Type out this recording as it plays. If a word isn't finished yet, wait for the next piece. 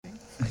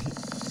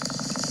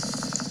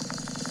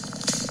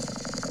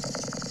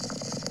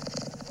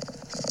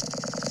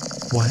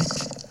What?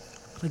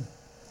 Like,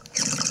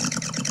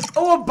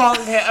 oh, a bong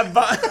hit.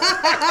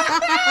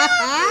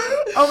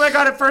 Oh my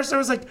God, at first I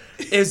was like,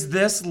 is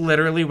this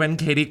literally when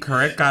Katie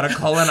Couric got a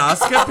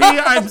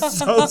colonoscopy? I'm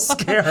so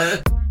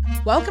scared.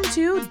 Welcome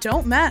to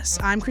Don't Mess.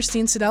 I'm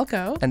Christine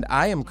Sidelko. And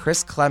I am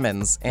Chris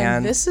Clemens.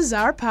 And this is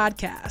our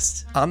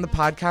podcast. On the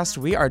podcast,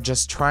 we are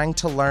just trying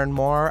to learn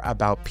more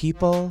about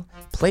people,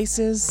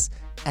 places,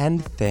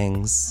 and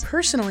things.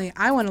 Personally,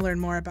 I want to learn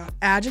more about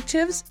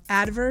adjectives,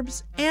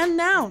 adverbs, and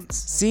nouns.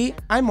 See,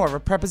 I'm more of a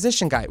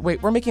preposition guy.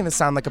 Wait, we're making this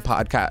sound like a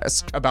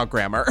podcast about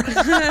grammar.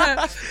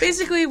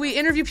 Basically, we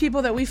interview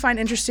people that we find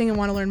interesting and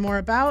want to learn more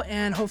about,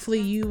 and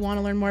hopefully you want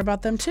to learn more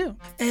about them too.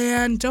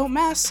 And Don't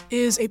Mess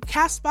is a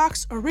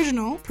CastBox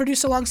original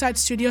produced alongside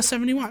Studio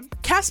 71.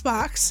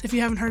 CastBox, if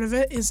you haven't heard of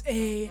it, is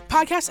a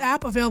podcast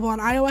app available on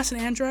iOS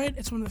and Android.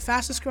 It's one of the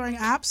fastest growing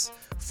apps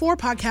for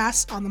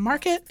podcasts on the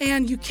market,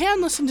 and you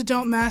can listen to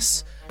Don't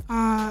Mess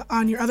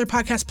on your other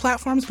podcast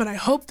platforms, but I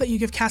hope that you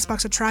give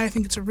CastBox a try. I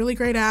think it's a really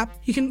great app.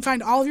 You can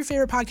find all of your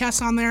favorite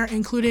podcasts on there,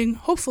 including,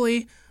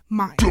 hopefully,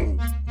 mine. Don't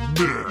mess.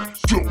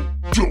 Don't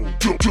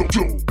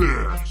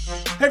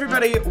mess. Hey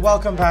everybody,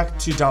 welcome back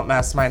to Don't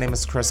Mess. My name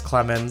is Chris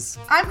Clemens.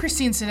 I'm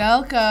Christine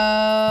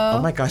Sidelko. Oh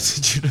my God,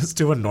 did you just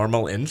do a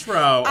normal intro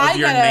of I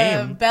your got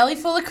name? a belly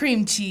full of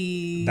cream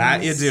cheese.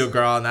 That you do,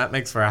 girl, and that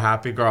makes for a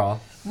happy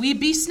girl. We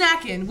be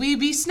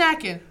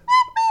snacking.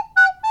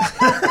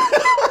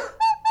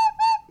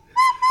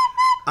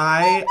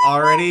 I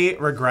already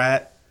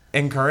regret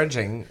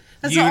encouraging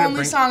That's you the to only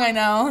bring- song I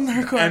know on the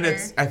recorder.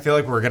 And I feel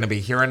like we're going to be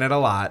hearing it a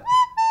lot.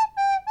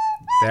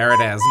 There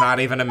it is, not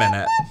even a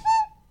minute.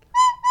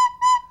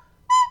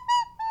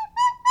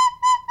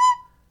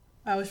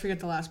 I always forget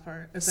the last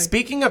part. It's like,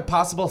 Speaking of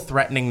possible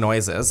threatening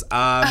noises,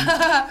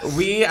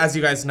 we, as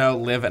you guys know,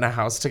 live in a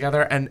house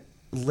together, and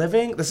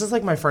this is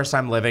like my first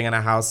time living in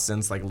a house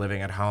since like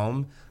living at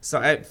home. So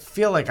I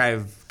feel like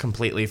I've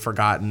completely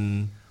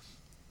forgotten,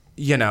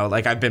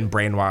 like I've been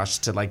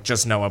brainwashed to like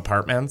just know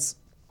apartments.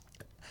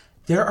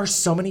 There are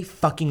so many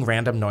fucking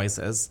random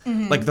noises.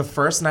 Mm-hmm. Like the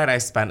first night I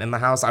spent in the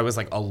house, I was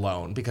like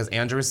alone because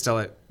Andrew was still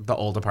at the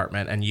old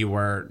apartment and you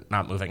were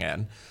not moving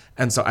in.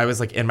 And so I was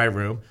like in my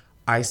room.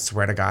 I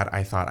swear to God,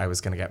 I thought I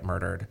was going to get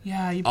murdered.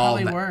 yeah, you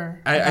probably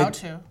were about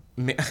to.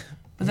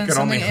 But then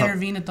something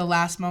intervened at the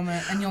last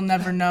moment, and you'll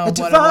never know what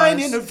it was. Divine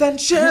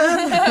intervention!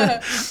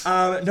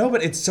 No,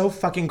 but it's so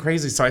fucking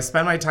crazy. So I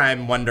spend my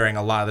time wondering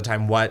a lot of the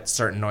time what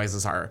certain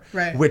noises are.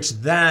 Right. Which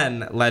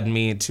then led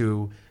me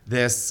to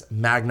this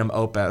magnum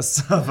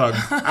opus of an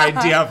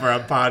idea for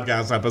a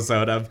podcast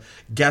episode of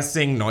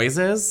guessing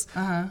noises.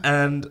 Uh-huh.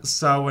 And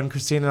so when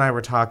Christine and I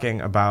were talking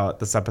about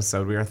this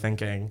episode, we were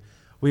thinking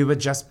we would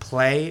just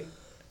play...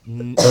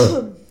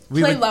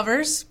 Play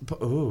lovers.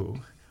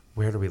 Ooh.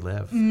 Where do we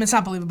live? It's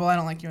not believable. I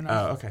don't like you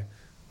enough. Oh, okay.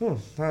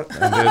 That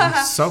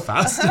ended so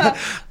fast.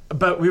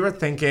 But we were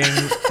thinking...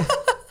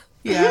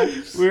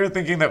 Yeah. We were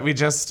thinking that we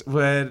just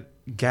would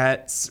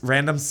get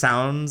random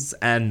sounds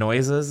and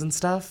noises and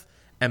stuff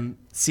and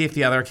see if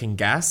the other can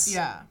guess.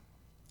 Yeah.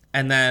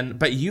 And then...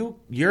 But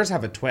yours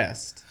have a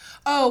twist.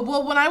 Oh,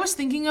 well, when I was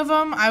thinking of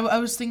them, I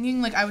was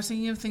thinking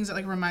of things that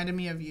like reminded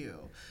me of you.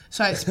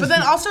 But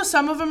then also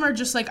some of them are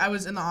just like I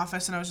was in the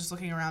office and I was just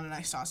looking around and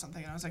I saw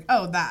something and I was like,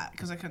 oh, that,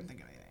 because I couldn't think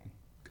of anything.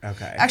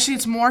 Okay. Actually,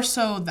 it's more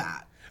so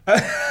that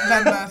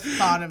than the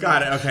thought of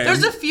Got it, okay.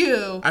 There's a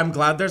few. I'm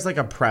glad there's like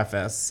a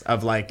preface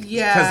of like...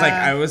 Yeah. Because like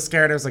I was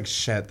scared. I was like,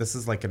 shit, this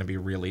is like going to be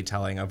really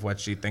telling of what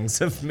she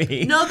thinks of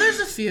me. No, there's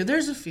a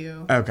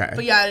few. Okay.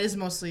 But yeah, it is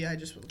mostly I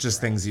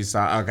just things you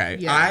saw. Okay.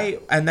 Yeah.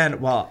 And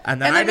then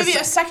maybe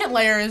a second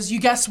layer is you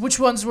guess which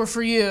ones were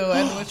for you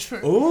and which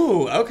for...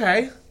 Ooh,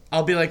 okay.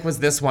 I'll be like, was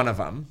this one of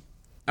them?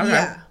 Okay.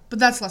 Yeah, but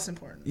that's less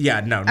important. Yeah,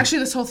 no. Actually,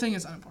 this whole thing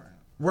is unimportant.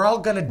 We're all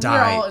gonna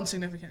die. We're all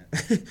insignificant.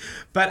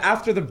 But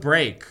after the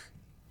break,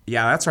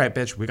 yeah, that's right,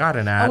 bitch. We got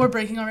an ad. Oh, we're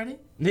breaking already?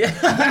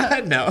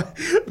 Yeah, no.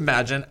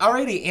 Imagine.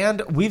 Alrighty,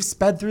 and we've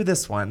sped through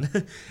this one.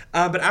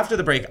 But after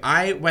the break,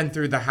 I went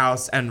through the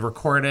house and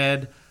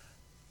recorded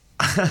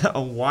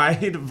a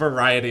wide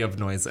variety of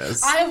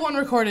noises. I have one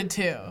recorded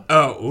too.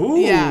 Oh, ooh.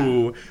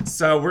 Yeah.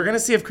 So we're going to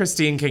see if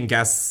Christine can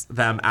guess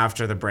them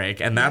after the break,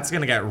 and that's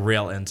going to get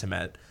real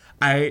intimate.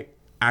 I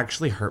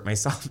actually hurt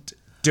myself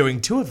doing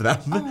two of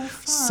them. Oh,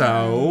 fun.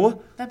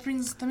 So That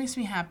makes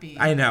me happy.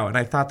 I know, and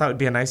I thought that would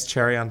be a nice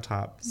cherry on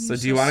top. So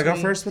do you want to go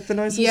first with the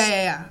noises?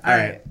 Yeah. All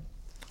right.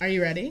 Are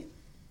you ready?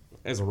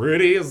 As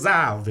ready as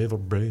I've ever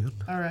been.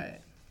 All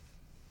right.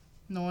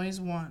 Noise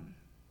 1.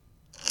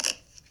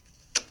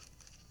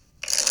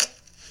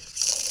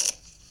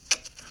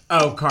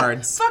 Oh,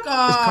 cards. Fuck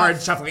off.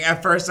 Card shuffling.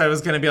 At first, I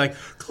was going to be like,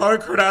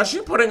 Khloe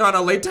Kardashian putting on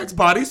a latex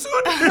bodysuit?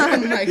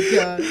 Oh, my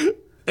God.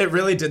 It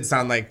really did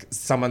sound like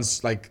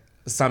someone's, like,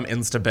 some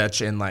Insta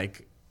bitch in,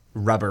 like,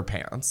 rubber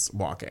pants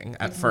walking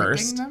at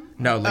first. Them?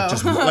 No, like,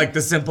 just, like,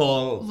 the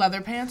simple Leather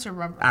pants or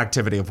rubber?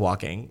 activity of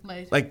walking.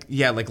 Latex. Like,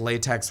 yeah, like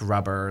latex,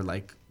 rubber,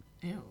 like,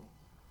 Ew.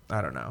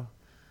 I don't know.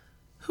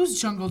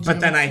 Who's Jungle Jim?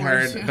 But then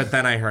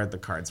I heard the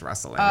cards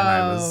rustling. And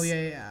I was,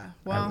 yeah.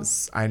 Well,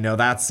 I know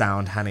that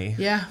sound, honey.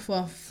 yeah,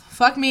 well,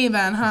 fuck me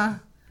then, huh?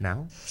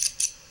 No?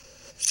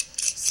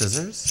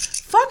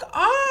 Scissors? Fuck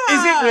off.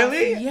 Is it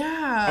really?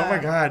 Yeah. Oh my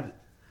god.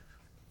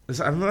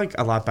 I'm like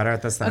a lot better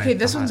at this than I Okay,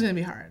 this one's thought. gonna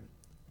be hard.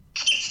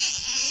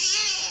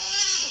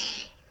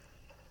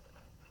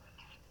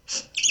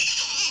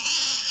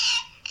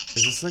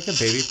 Is this like a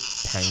baby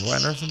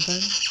penguin or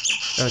something?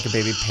 Or like a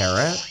baby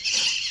parrot?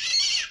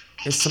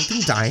 Is something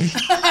dying?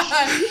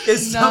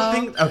 Is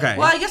something... Okay.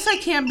 Well, I guess I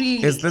can't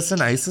be. Is this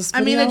an ISIS I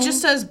video? mean, it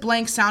just says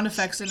blank sound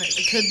effects, and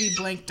it could be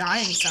blank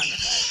dying sound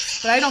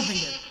effects, but I don't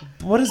think it.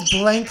 What does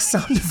blank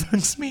sound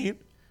effects mean?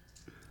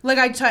 Like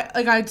I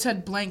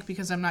said blank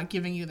because I'm not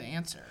giving you the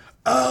answer.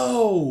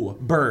 Oh!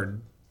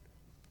 Bird.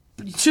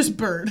 It's just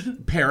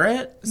bird.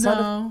 Parrot?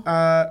 No.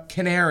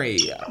 Canary.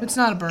 It's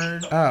not a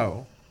bird.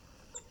 Oh.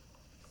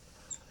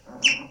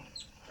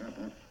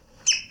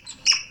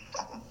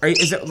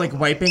 Is it like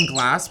wiping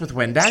glass with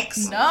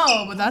Windex?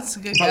 No, but that's a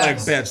good But like,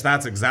 guess. bitch,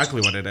 that's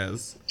exactly what it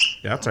is.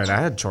 Yeah, that's right. I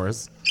had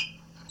chores.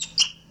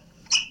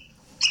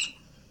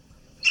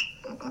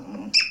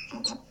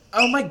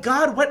 Oh my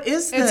god, what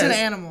is this? It's an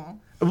animal.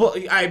 Well,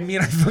 I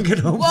mean, I fucking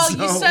hope Well,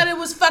 so. you said it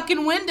was fucking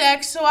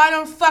Windex, so I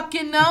don't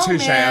fucking know,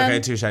 Touche, man. okay,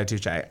 touche.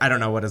 I don't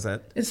know, what is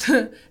it? It's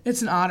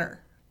an otter.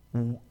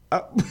 Okay.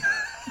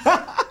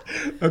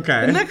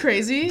 Isn't that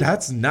crazy?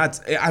 That's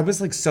nuts. I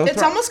was like so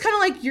It's almost kind of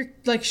like you're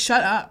like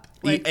shut up.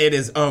 Like it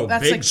is,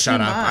 that's, big like,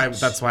 shut too up. much.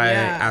 That's why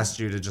Yeah. I asked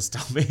you to just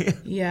tell me.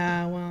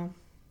 yeah, well,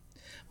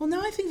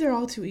 now I think they're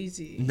all too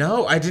easy.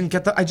 No, I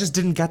just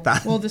didn't get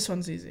that. Well, this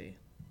one's easy.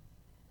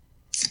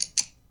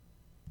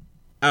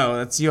 Oh,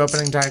 that's you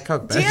opening Diet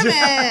Coke, bitch. Damn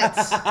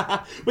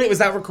it! Wait, was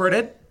that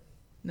recorded?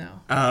 No.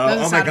 Oh, That's a oh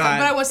my sound effect, God.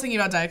 But I was thinking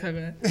about Diet Coke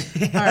in it.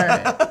 All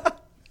right.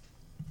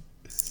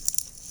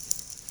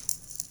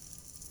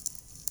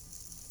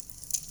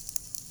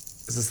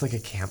 Is this like a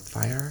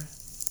campfire?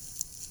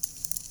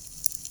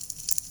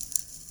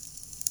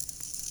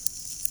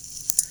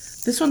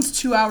 This one's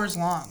 2 hours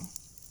long.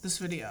 This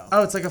video.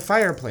 Oh, it's like a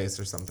fireplace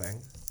or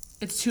something.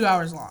 It's 2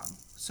 hours long,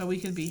 so we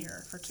could be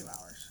here for 2 hours.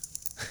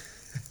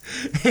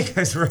 Hey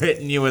guys, we're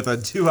hitting you with a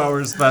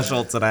 2-hour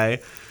special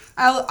today.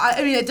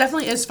 I mean, it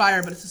definitely is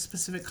fire, but it's a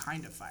specific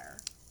kind of fire.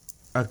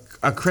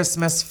 A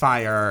Christmas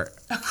fire.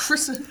 A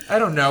Christmas. I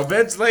don't know,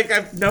 bitch.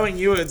 Like, knowing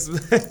you, it's...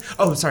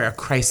 oh, sorry, a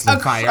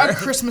Chrysler fire. A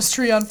Christmas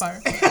tree on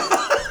fire.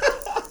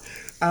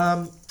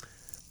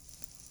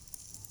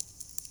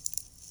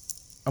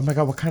 Oh my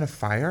god, what kind of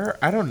fire?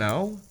 I don't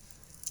know.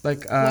 Like,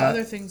 What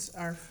other things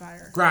are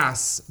fire?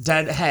 grass,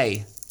 dead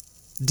hay.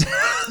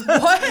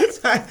 What?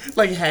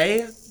 Like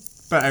hay?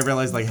 But I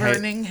realized, like, hay...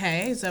 Burning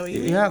hay? Is that what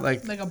you mean? Yeah,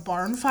 like, Like a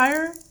barn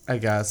fire? I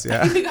guess, I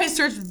yeah. think I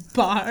searched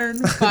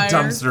barn fire.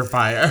 Dumpster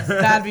fire.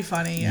 That'd be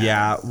funny, yeah.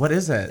 Yeah, what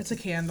is it? It's a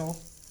candle.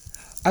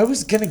 I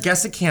was gonna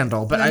guess a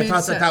candle, but That I made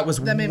thought sense. that was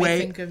That made me way...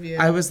 think of you.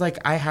 I was like,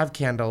 I have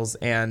candles,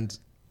 and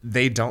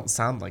they don't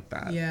sound like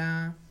that.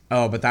 Yeah.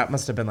 Oh, but that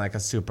must have been like a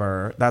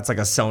super... That's like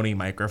a Sony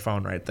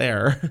microphone right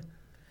there.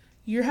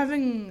 You're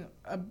having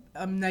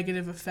a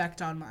negative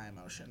effect on my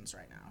emotions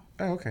right now.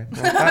 Oh, okay.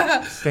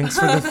 Well, thanks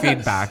for the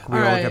feedback. We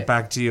will right. get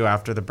back to you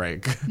after the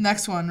break.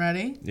 Next one,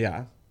 ready?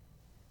 Yeah.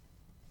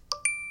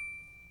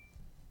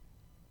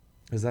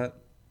 Is that...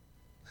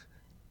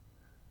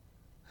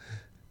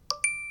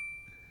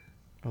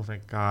 Oh my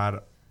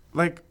god.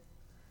 Like,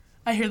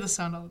 I hear the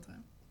sound all the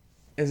time.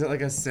 is it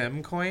like a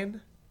sim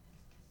coin?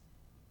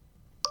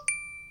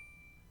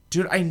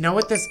 Dude, I know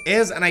what this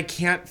is and I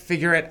can't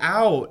figure it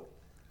out.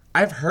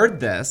 I've heard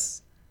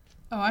this.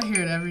 Oh, I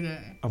hear it every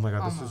day. Oh my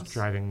god, this Almost. is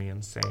driving me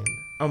insane.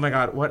 Oh my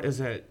god, what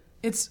is it?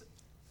 It's.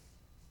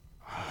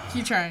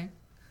 Keep trying.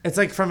 It's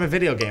like from a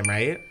video game,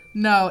 right?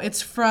 No,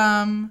 it's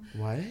from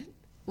What?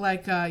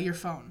 like your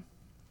phone.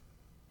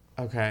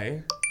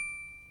 Okay.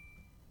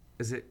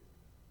 Is it...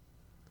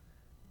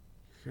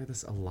 You hear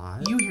this a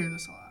lot? You hear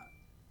this a lot.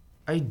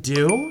 I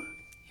do?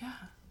 Yeah.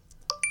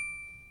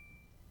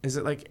 Is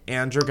it like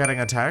Andrew getting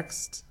a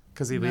text?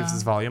 Because he leaves No.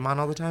 his volume on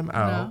all the time?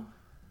 No.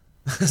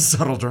 Oh.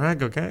 Subtle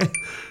drag, okay.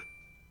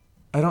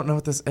 I don't know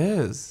what this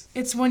is.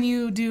 It's when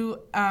you do.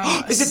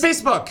 Is it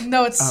Facebook?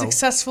 No, it's Oh.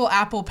 successful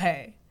Apple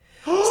Pay.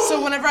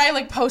 So whenever I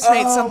like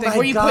Postmate Oh something my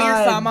where you put your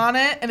God. thumb on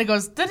it and it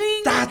goes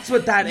ding. That's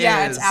what that is.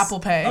 Yeah, it's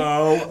Apple Pay.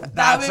 Oh,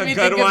 that's made a me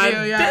good think of one.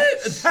 you, yeah.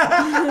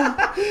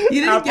 You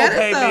didn't Apple get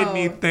Pay it though.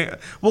 made me think.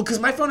 Well, because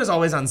my phone is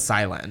always on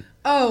silent.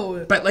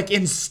 Oh. But like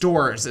in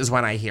stores is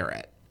when I hear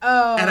it.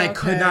 Oh. And I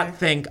could not okay.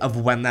 think of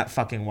when that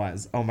fucking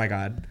was. Oh my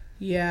god.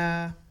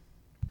 Yeah.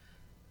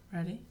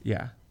 Ready?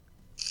 Yeah.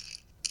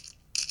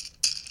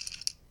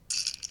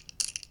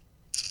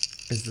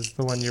 Is this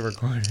the one you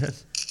recorded?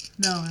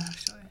 No,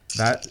 actually.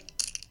 That...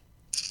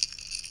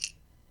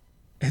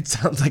 It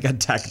sounds like a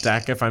tech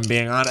deck, if I'm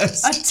being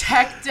honest. A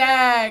tech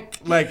deck.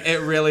 Like,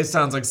 it really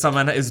sounds like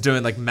someone is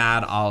doing, like,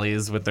 mad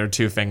ollies with their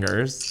 2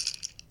 fingers.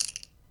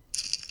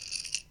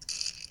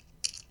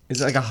 Is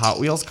it like a Hot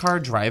Wheels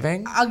car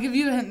driving? I'll give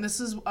you a hint. This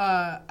is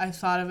I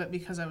thought of it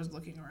because I was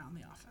looking around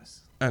the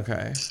office.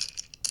 Okay.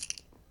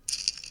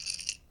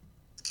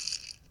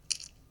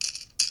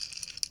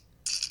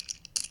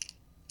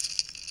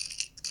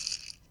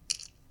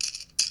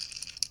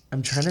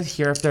 I'm trying to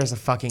hear if there's a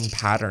fucking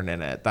pattern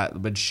in it that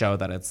would show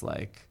that it's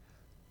like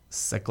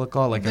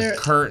cyclical, like a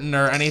curtain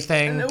or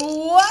anything.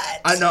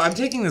 What? I know, I'm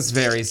taking this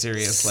very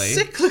seriously.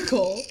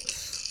 Cyclical.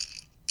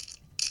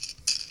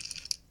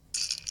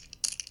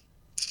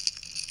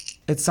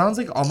 It sounds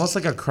like almost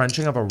like a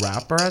crunching of a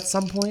wrapper at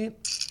some point.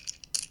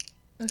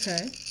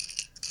 Okay.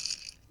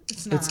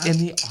 It's not. It's in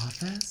the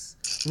office.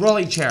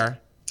 Rolly chair.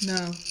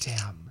 No.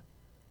 Damn.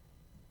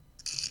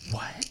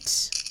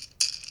 What?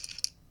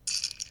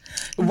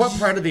 What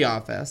part of the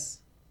office?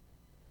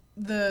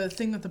 The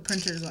thing that the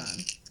printer's on.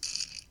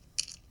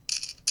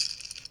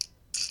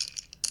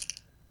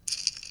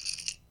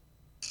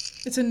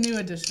 It's a new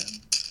addition.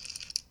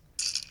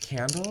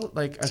 Candle?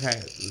 Like,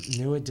 okay,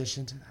 new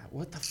addition to that.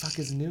 What the fuck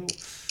is new?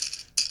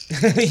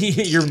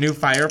 Your new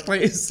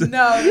fireplace?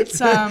 No, it's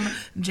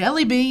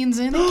jelly beans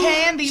in a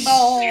candy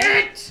bowl.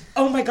 Shit!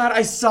 Oh my god,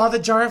 I saw the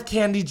jar of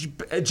candy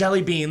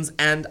jelly beans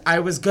and I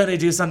was gonna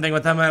do something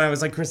with them and I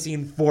was like,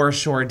 Christine for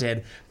sure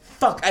did.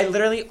 Fuck, I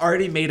literally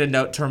already made a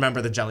note to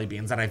remember the jelly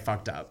beans and I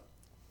fucked up.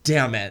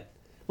 Damn it.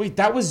 Wait,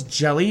 that was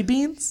jelly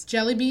beans?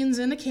 Jelly beans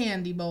in a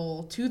candy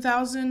bowl.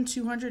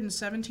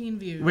 2,217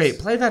 views. Wait,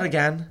 play that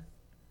again.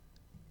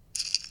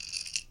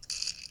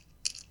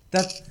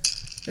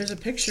 There's a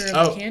picture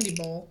of the candy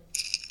bowl.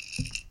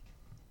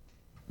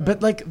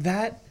 But like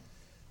that.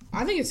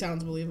 I think it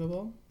sounds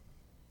believable.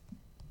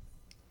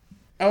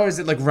 Oh, is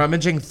it like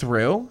rummaging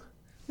through?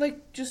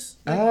 Like just.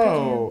 Like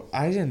Oh,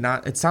 I did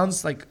not. It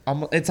sounds like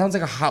almost. It sounds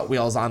like a Hot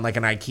Wheels on like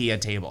an IKEA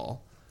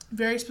table.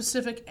 Very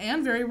specific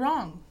and very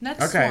wrong.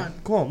 Next Okay, one.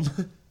 cool.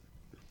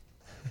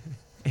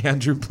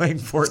 Andrew playing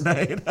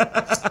Fortnite.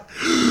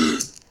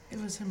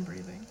 It was him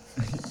breathing.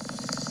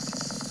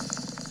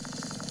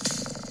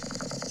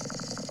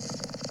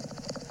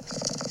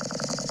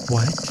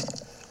 What?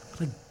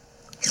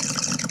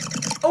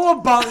 Oh,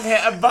 a bong hit.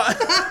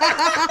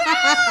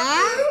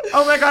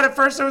 Oh my god, at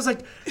first I was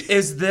like,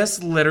 is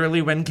this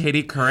literally when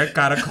Katie Couric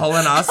got a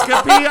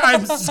colonoscopy?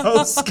 I'm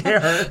so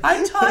scared.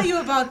 I taught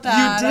you about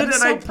that. You did, I'm and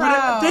so I put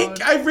proud.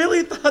 it. I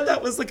really thought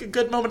that was like a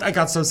good moment. I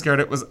got so scared.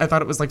 I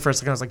thought it was like for a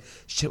second. I was like,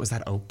 shit, was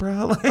that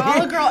Oprah? Like,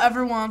 All a girl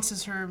ever wants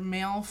is her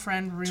male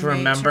friend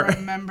roommate to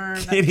remember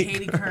that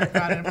Katie Couric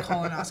got a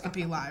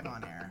colonoscopy live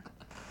on air.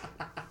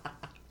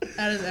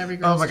 That is every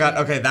girl's oh my god.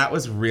 dream. Okay, that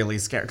was really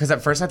scary. Because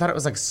at first I thought it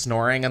was like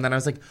snoring, and then I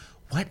was like,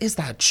 what is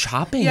that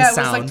chopping Yeah, it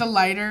sound? was like the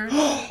lighter.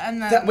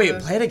 And then Wait,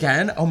 play it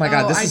again. Oh my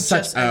god, this I is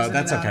such. just Oh, exited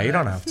that's out okay. of You it.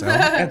 don't have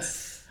to.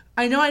 It's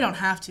I know I don't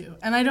have to,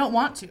 and I don't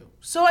want to,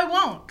 so I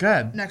won't.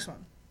 good. Next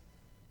one.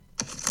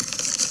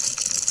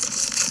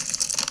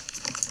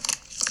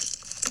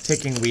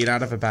 Taking weed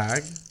out of a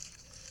bag.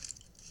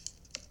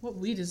 What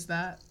weed is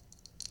that?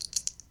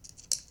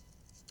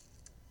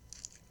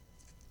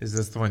 Is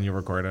this the one you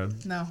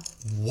recorded? No,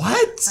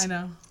 What? I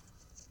know.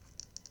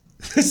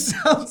 This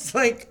sounds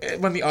like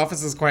when the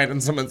office is quiet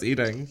and someone's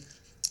eating.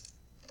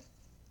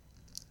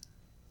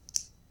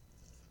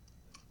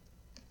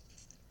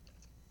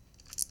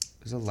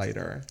 There's a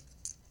lighter.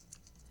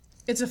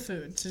 It's a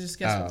food, so just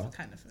guess Oh. what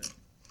kind of food.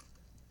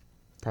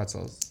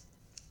 Pretzels.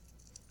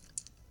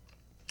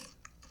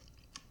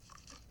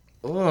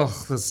 Ugh,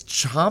 this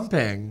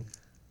chomping.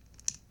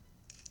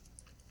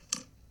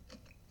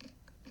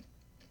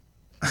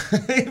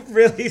 It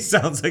really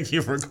sounds like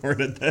you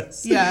recorded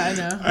this. Yeah, I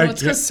know. Well,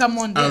 it's because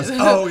someone did.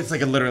 Oh, it's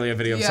like literally a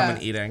video of Yeah.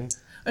 someone eating.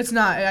 It's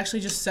not. It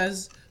actually just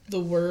says the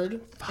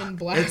word in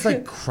black. It's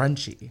like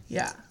crunchy.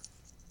 yeah.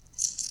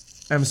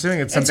 I'm assuming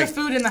it's It's something. a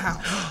food in the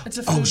house. It's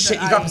a food. Oh shit!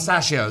 that You got I-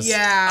 pistachios.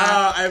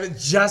 Yeah. I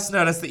just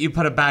noticed that you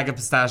put a bag of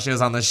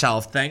pistachios on the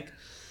shelf. Thank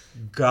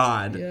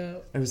God. Yeah.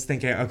 I was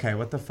thinking, okay,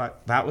 what the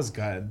fuck? That was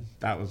good.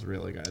 That was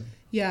really good.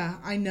 Yeah,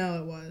 I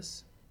know it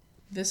was.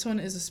 This one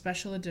is a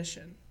special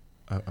edition.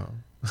 Uh-oh.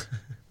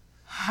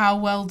 How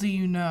well do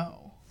you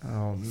know?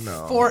 Oh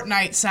no.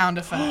 Fortnite sound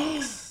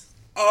effects.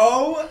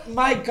 Oh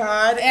my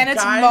God! And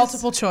it's guys,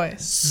 multiple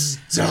choice.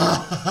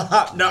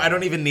 Stop. No, I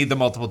don't even need the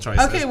multiple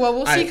choices. Okay, well,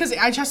 we'll see, because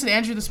I tested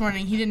Andrew this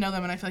morning. He didn't know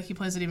them, and I feel like he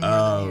plays it even more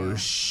than you. Oh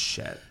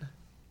shit.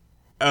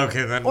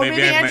 Okay, then Or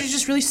maybe I Andrew's might...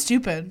 just really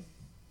stupid.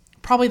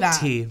 Probably that.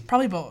 T.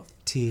 Probably both.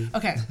 T.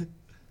 Okay.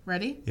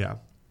 Ready? Yeah.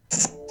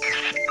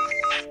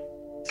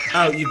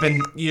 Oh,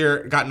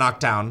 you're got knocked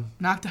down.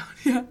 Knocked down.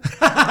 Yeah.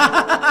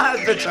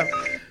 Bitch,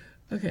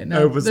 Okay, I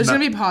no. was There's not-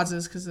 going to be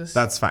pauses, because this...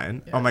 that's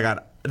fine. Oh my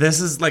God. This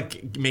is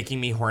like making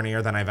me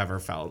hornier than I've ever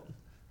felt.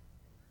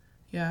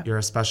 Yeah. You're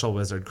a special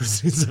wizard,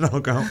 Christine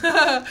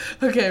Sanogo.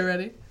 Okay,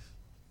 ready?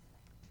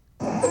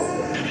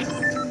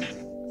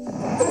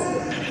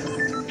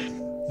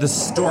 The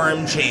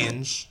storm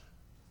change.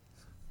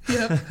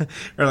 Yep.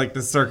 Or like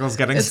the circle's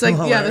getting It's smaller.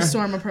 like, yeah, the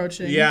storm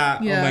approaching. Yeah.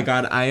 Oh my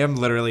God. I am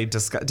literally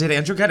disgusted. Did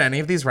Andrew get any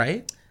of these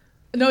right?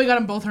 No, he got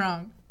them both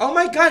wrong. Oh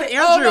my God, Andrew.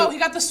 Oh, no, he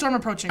got the storm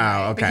approaching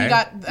right. Oh, But okay. he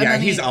got... and yeah,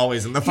 then he's he-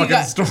 always in the he fucking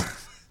got- storm.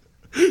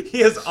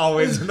 He is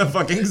always in the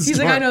fucking storm. He's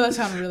like, I know that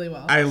sound really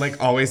well. I like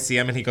always see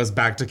him and he goes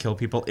back to kill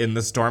people in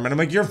the storm and I'm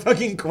like, you're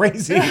fucking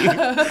crazy.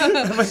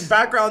 I'm like,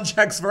 background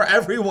checks for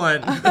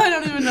everyone. I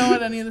don't even know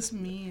what any of this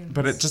means.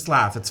 But just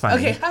laugh, it's funny.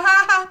 Okay. Ha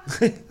ha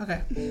ha.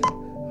 Okay.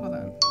 Hold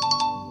on.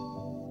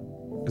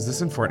 Is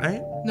this in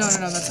Fortnite? No, that's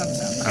not the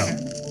sound.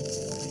 Okay.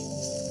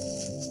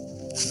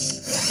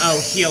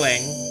 Oh,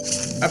 healing.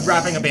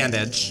 Wrapping a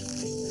bandage.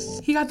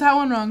 He got that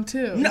one wrong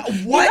too. No,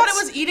 He what? thought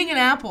it was eating an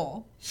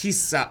apple. In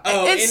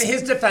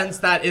his defense,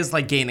 that is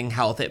like gaining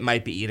health. It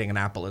might be eating an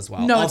apple as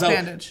well. No, it's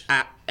bandage.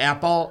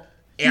 Apple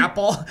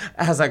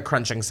has a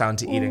crunching sound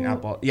to eating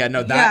apple. Yeah,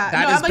 no,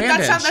 that is like,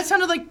 bandage. that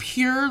sounded like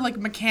pure, like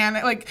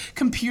mechanic, like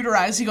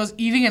computerized. He goes,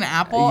 eating an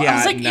apple. Yeah, I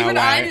was like, no even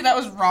way. I knew that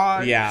was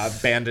wrong. Yeah,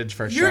 bandage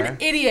for You're sure. an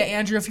idiot,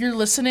 Andrew. If you're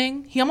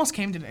listening, he almost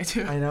came today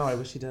too. I know. I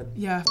wish he did.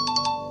 Yeah.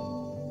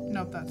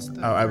 Nope, that's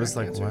the. Oh, I was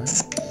like, correct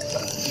answer.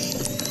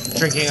 what?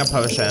 Drinking a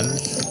potion.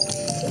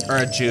 Or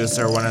a juice,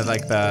 or one of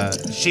like the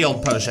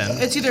shield potion.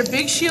 It's either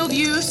Big Shield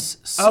use,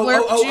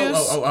 Slurp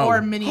juice,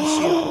 or Mini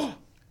Shield.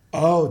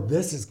 Oh,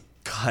 this is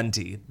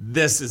cunty.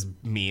 This is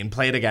mean.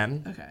 Play it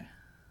again. Okay.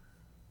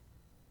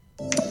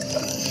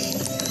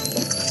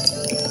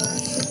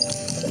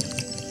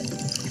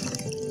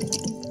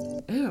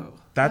 Ew.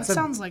 That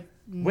sounds like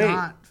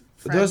not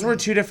friendly. Those were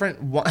two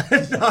different,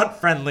 not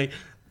friendly.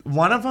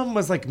 One of them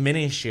was like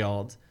Mini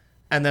Shield,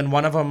 and then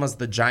one of them was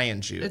the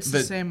giant juice. It's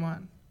the same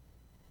one.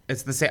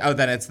 It's the same. Oh,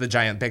 then it's the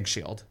giant Big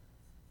Shield.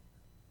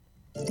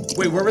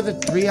 Wait, what were the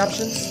three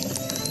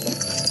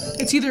options?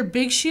 It's either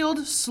Big Shield,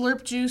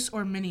 Slurp Juice,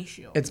 or Mini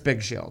Shield. It's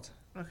Big Shield.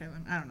 Okay,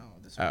 then I don't know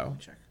what this Oh. one. Let me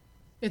check.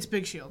 It's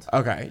Big Shield.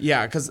 Okay,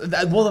 yeah, because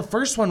the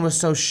first one was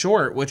so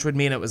short, which would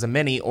mean it was a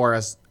mini or a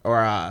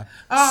slurp.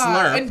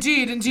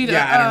 Indeed.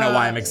 Yeah, I don't know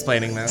why I'm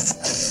explaining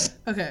this.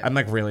 Okay. I'm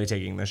like really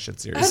taking this shit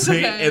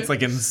seriously. okay. It's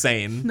like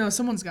insane. No,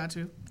 someone's got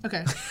to.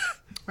 Okay.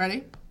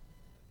 Ready?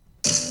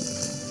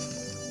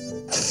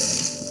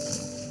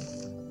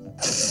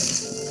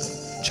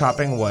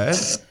 Chopping wood.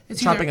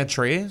 It's Chopping either a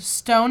tree.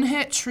 Stone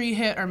hit, tree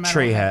hit, or metal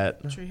Tree hit.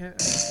 hit. Tree hit.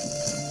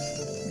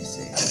 Let me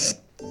see.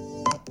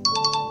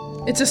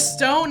 It's a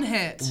stone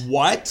hit.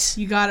 What?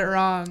 You got it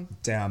wrong.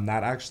 Damn,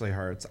 that actually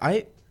hurts.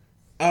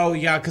 Oh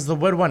yeah, because the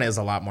wood one is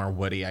a lot more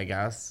woody, I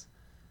guess.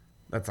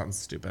 That sounds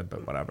stupid,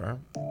 but whatever.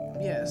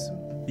 Yes.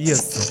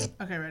 Yes.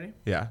 Okay, ready?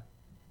 Yeah.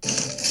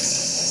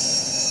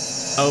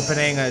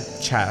 Opening a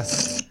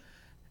chest.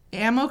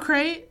 Ammo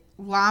crate,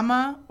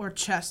 llama, or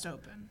chest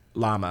open?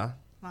 Llama.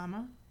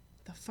 Llama?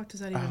 The fuck does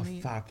that even Oh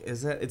mean? fuck,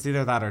 is it? It's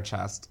either that or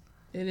chest.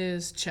 It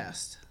is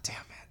chest. Damn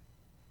it.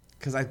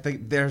 Because I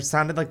think there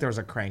sounded like there was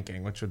a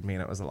cranking, which would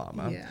mean it was a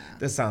llama. Yeah.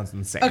 This sounds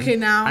insane. Okay,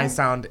 now- I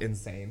sound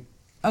insane.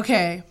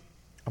 Okay.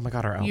 Oh my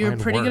god, our outline You're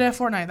pretty worked. good at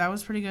Fortnite. That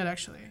was pretty good,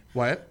 actually.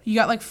 What? You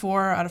got like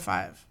 4 out of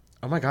 5.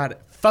 Oh my god.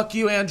 Fuck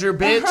you, Andrew,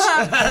 bitch.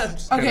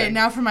 Just Okay, kidding.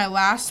 now for my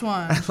last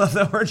one. I love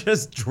that we're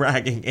just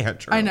dragging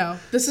Andrew. I know.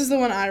 This is the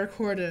one I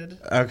recorded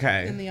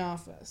Okay. in the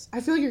office.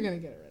 I feel like you're going to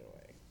get it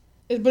right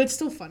away. But it's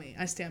still funny.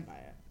 I stand by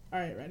it. All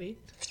right, ready?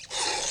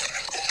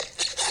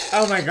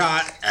 Oh my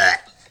god.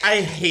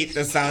 I hate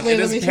this sound. Wait, It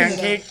let me is turn it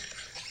Pancake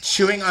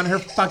chewing on her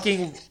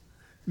fucking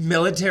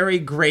military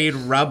grade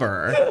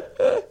rubber.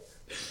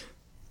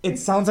 It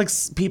sounds like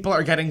people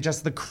are getting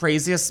just the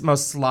craziest,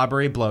 most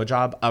slobbery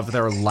blowjob of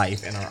their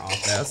life in our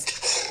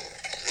office.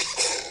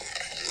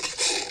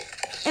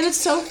 And it's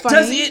so funny.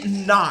 Does it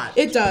not?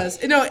 It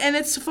does. No, and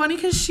it's funny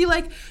because she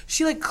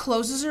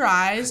closes her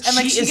eyes and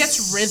like She she is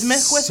gets rhythmic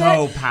with it.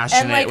 so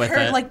passionate and like with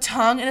her it. like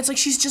tongue, and it's like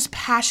she's just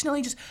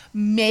passionately just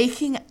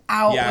making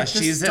out. Yeah, with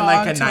this she's in dog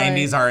like a toy.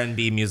 90s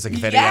R&B music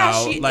video. Yeah,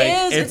 she like,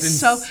 is. It's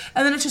so,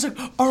 and then it's just like,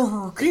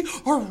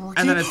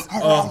 and then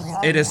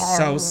it is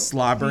so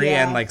slobbery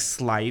Yeah. and like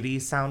slidey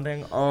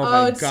sounding. Oh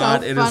my it's so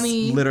god, it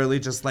funny. is literally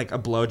just like a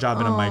blowjob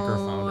in a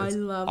microphone. It's I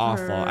love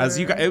awful. her. As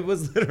you guys, it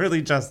was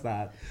literally just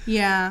that.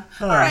 Yeah.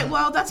 All right.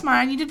 Well, that's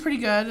mine. You did pretty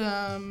good.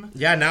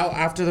 Yeah, now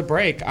after the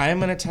break, I am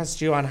going to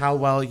test you on how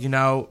well you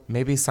know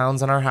maybe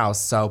sounds in our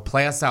house. So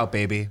play us out,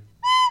 baby.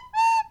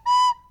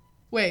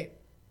 Wait.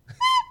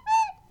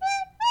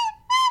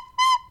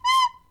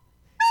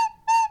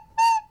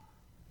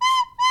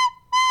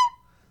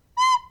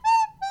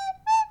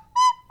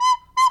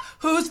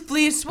 Whose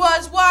fleece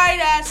was white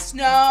as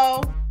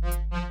snow?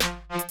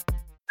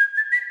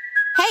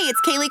 Hey,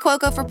 it's Kaylee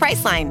Cuoco for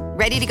Priceline.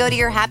 Ready to go to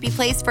your happy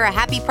place for a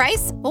happy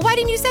price? Well, why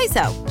didn't you say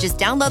so? Just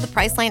download the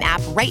Priceline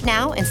app right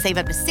now and save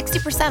up to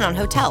 60% on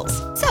hotels.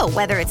 So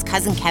whether it's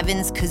Cousin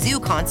Kevin's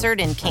Kazoo concert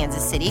in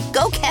Kansas City,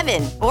 go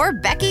Kevin, or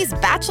Becky's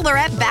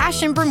Bachelorette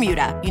Bash in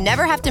Bermuda, you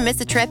never have to miss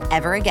a trip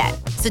ever again.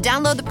 So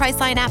download the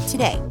Priceline app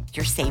today.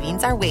 Your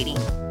savings are waiting.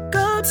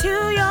 Go to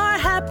your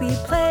happy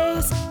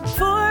place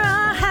for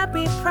a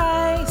happy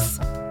price.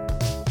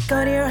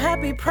 Go to your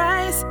happy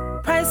price,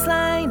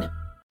 Priceline.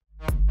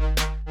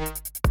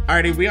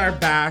 Alrighty, we are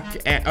back.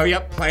 And, oh,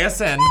 yep, play us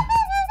in.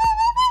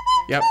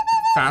 Yep,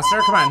 faster.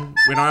 Come on.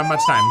 We don't have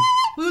much time.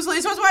 Whose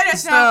fleece was white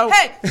as snow?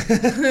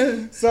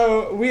 Hey!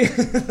 So we,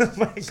 oh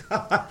my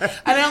god.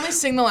 I only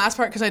sing the last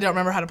part because I don't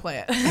remember how to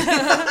play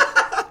it.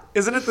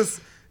 Isn't it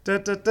this?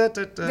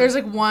 There's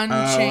like one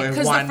change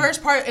because the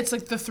first part it's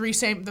like the three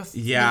same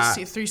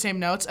three same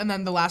notes, and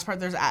then the last part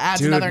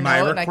adds another my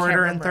note.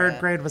 recorder in third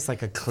grade was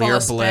like a clear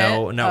Full blue.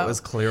 of spit? No, it was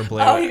clear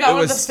blue. Oh, you got it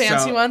one of was the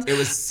fancy ones. It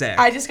was sick.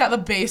 I just got the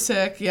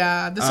basic.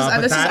 Yeah, this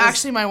is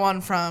actually my one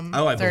from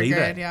I third believe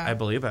grade. it. Yeah, I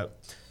believe it.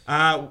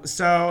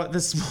 So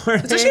this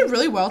morning, it's actually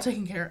really well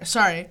taken care of.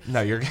 Sorry. No,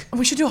 you're.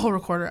 We should do a whole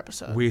recorder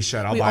episode. We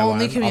should. We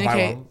only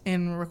communicate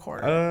in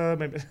recorder.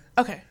 Maybe.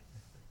 Okay.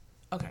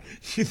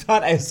 You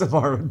thought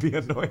ASMR would be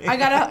annoying. I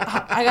got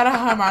a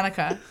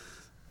harmonica.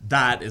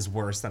 That is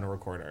worse than a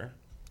recorder.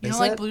 You don't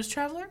like Blues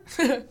Traveler?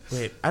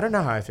 Wait, I don't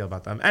know how I feel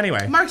about them.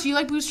 Anyway. Mark, do you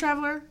like Blues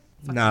Traveler?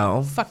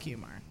 No. Fuck you,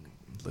 Mark.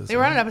 They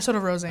were on an episode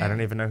of Roseanne. I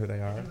don't even know who they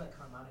are.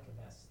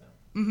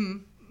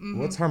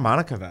 What's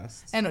harmonica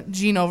vests? And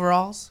jean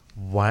overalls.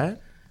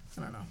 What?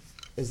 I don't know.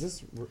 Is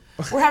this?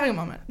 We're having a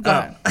moment. Go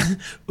ahead.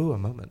 Ooh, a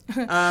moment.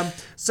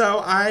 So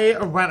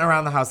I went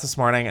around the house this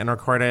morning and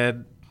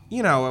recorded,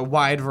 a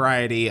wide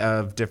variety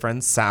of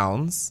different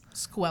sounds.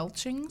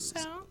 Squelching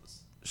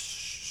sounds?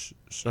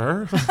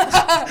 Sure.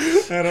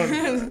 I don't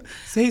know.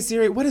 Hey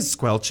Siri, what does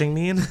squelching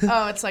mean?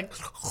 Oh, it's like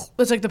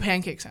the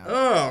pancake sound.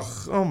 Ugh.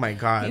 Oh my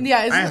god.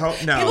 Yeah, I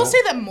hope no. People say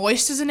that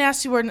moist is a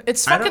nasty word.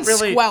 It's fucking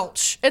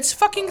squelch. It's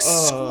fucking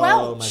squelch.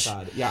 Oh my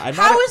god. Yeah.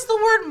 How is the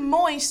word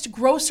moist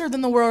grosser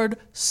than the word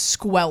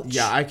squelch?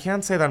 Yeah, I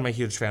can't say that I'm a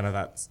huge fan of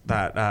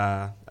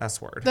that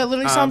S word. That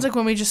literally sounds like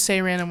when we just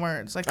say random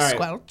words, like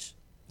squelch.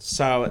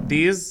 So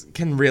these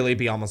can really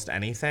be almost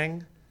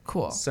anything.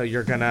 Cool. So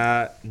you're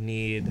gonna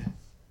need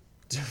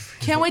to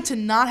Can't wait to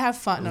not have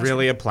fun. No,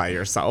 really apply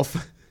yourself.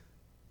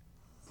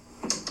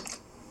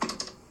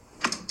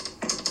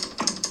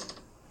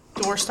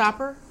 Door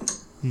stopper?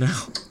 No.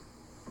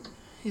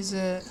 Is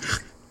it?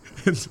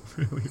 It's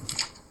really.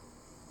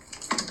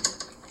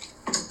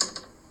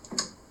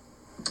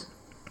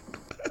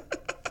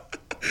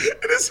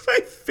 It is my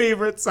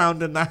favorite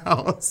sound in the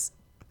house.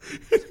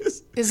 It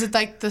is. Is it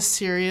like the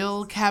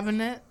cereal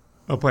cabinet?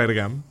 I'll play it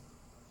again.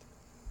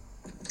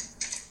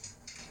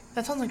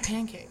 That sounds like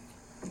pancake.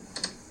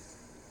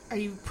 Are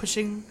you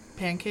pushing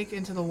pancake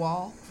into the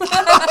wall?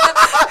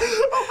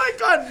 Oh my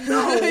god,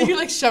 no! You're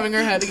like shoving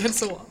her head against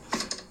the wall.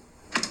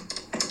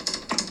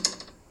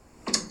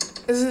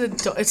 Is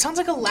it it sounds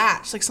like a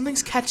latch, like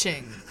something's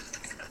catching.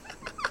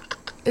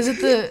 Is it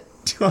the?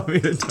 Do you want me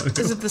to tell you?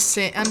 Is it the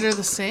sink under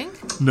the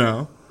sink?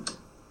 No.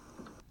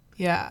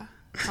 Yeah,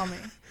 tell me.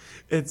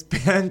 It's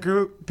pan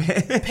group.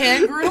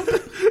 Pan group?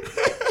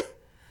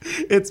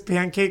 It's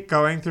Pancake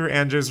going through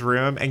Andrew's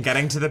room and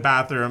getting to the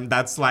bathroom.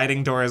 That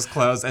sliding door is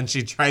closed and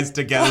she tries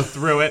to go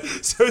through it.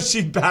 So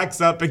she backs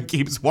up and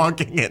keeps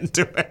walking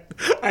into it.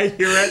 I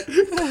hear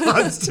it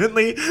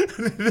constantly.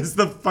 It is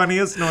the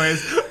funniest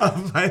noise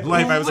of my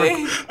life.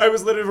 I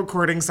was literally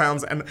recording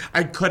sounds and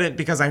I couldn't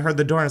because I heard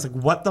the door. I was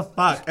like, what the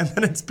fuck? And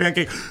then it's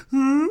Pancake.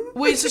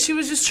 Wait, so she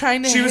was just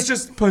trying to She was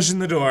just pushing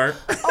the door.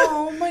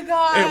 Oh my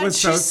god. It was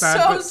so she's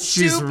sad, so but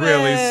she's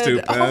really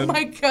stupid. Oh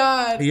my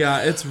god.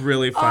 Yeah, it's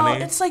really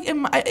funny. Oh, it's like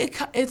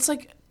it's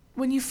like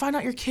when you find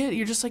out your kid,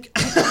 you're just like,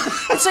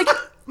 it's like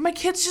my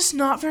kid's just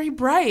not very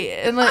bright,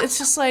 and like, it's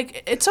just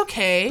like it's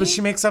okay. But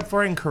she makes up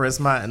for it in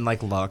charisma and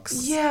like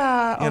looks.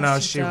 Yeah, you know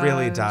she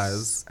really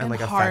does, and like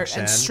heart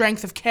affection and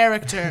strength of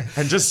character,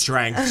 and just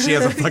strength. She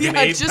has a fucking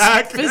yeah,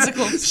 8-pack. Just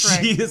physical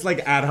strength. She is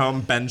like at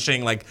home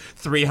benching like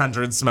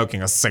 300,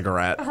 smoking a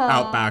cigarette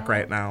out back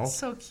right now.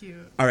 So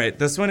cute. All right,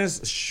 this one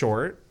is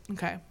short.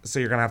 Okay. So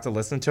you're gonna have to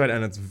listen to it,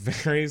 and it's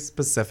very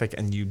specific,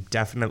 and you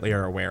definitely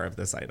are aware of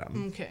this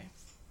item. Okay.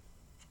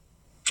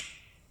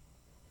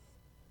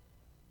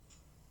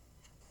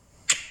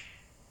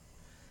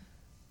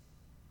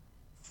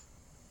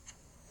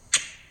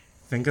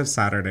 Think of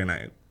Saturday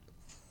night.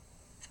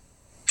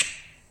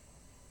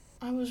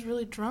 I was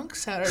really drunk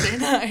Saturday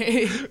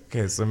night.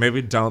 Okay, so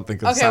maybe don't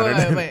think of Okay,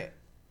 Saturday. wait.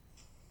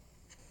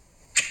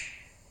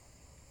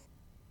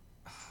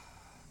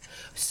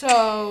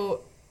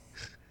 So,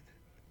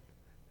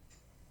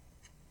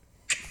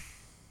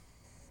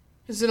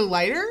 is it a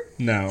lighter?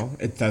 No,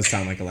 it does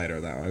sound like a lighter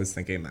though. I was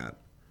thinking that.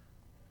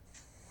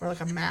 Or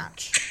like a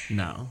match?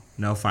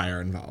 No fire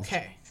involved.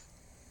 Okay.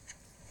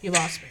 You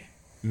lost me.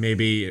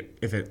 Maybe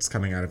if it's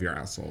coming out of your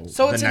asshole.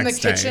 So it's in the next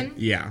day. kitchen?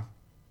 Yeah.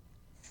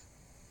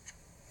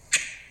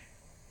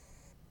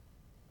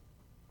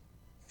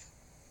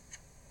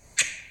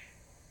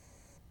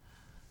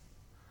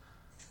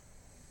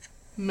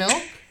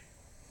 Milk?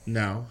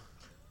 No.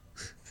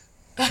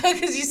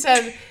 Because you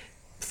said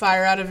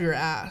fire out of your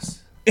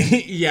ass.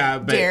 Yeah,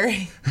 but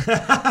Dairy.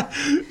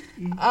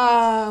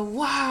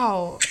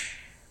 Wow.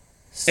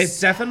 it's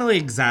definitely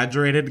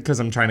exaggerated because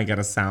I'm trying to get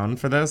a sound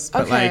for this,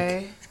 but Okay.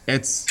 like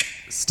it's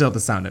still the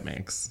sound it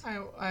makes.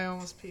 I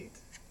almost peeked.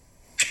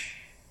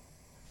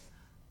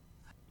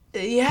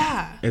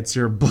 Yeah. It's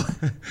your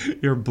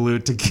your blue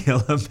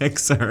tequila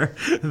mixer,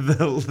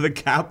 the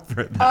cap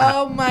for that.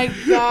 Oh my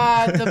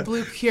god, the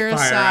blue curacao.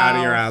 Fire out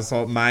of your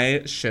asshole.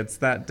 My shits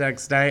that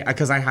next day,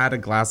 because I had a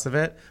glass of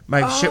it,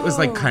 my shit was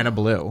like kind of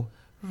blue.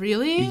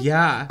 Really?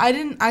 Yeah.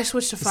 I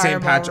switched to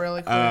Fireball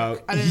really quick. I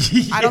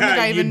don't think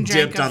I even you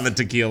drank dipped on the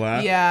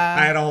tequila. Yeah.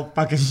 I had a whole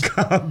fucking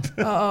cup.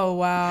 Oh,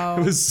 wow.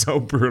 It was so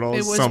brutal.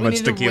 It was so we much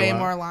needed tequila. way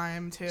more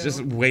lime, too.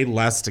 Just way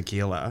less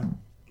tequila.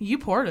 You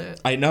poured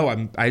it. I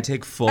know. I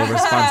take full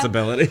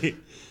responsibility.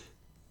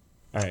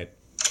 All right.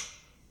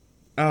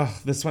 Oh,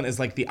 this one is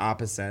like the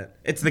opposite.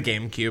 It's the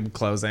GameCube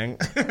closing.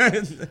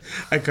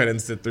 I couldn't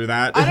sit through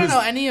that. I don't know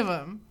any of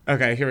them.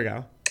 Okay, here we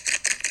go.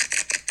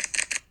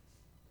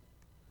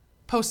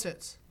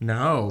 Post-its.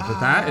 No, but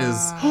that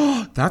is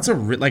that's a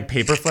like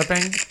paper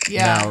flipping.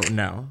 Yeah.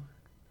 No.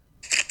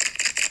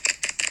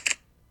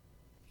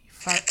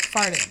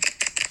 Farting.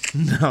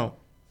 No.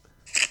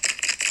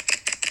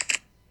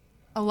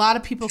 A lot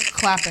of people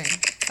clapping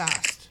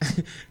fast.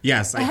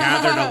 Yes, I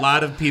gathered a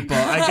lot of people.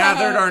 I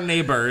gathered our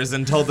neighbors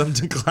and told them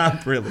to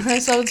clap really.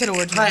 Someone said a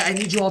word to me. Hi, I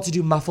need you all to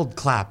do muffled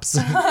claps.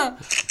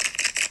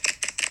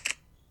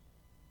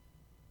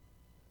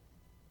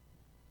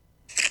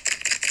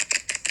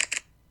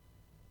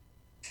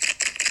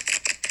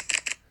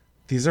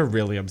 These are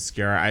really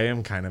obscure. I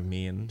am kind of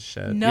mean.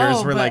 Shit. No,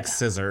 Yours were but- like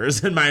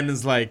scissors, and mine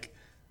is like.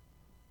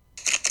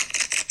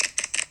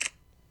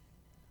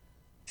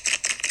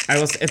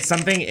 It's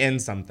something in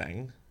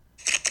something.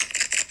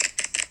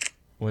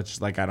 Which,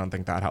 like, I don't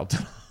think that helped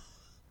at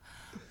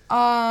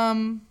all.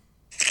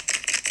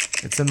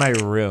 It's in my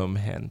room,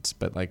 hint,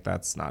 but, like,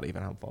 that's not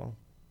even helpful.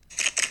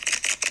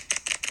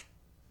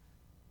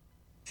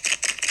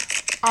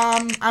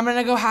 I'm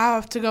gonna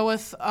have to go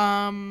with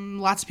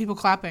lots of people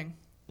clapping.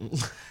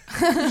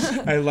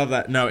 I love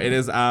that. No, it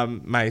is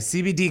my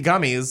CBD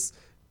gummies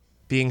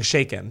being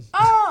shaken.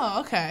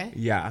 Oh, okay.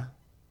 Yeah.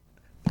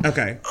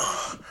 Okay.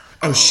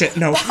 Oh, shit.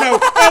 No.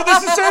 Oh,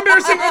 this is so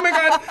embarrassing. Oh, my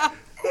God.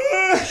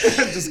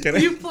 I'm just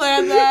kidding. You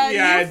planned that.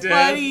 Yeah, you I did.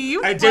 Funny.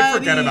 I did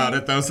forget about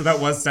it, though, so that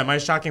was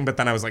semi-shocking, but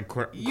then I was like,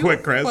 quick,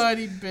 Chris.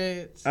 Funny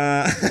bitch.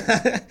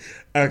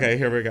 Okay,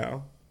 here we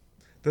go.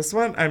 This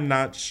one, I'm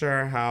not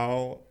sure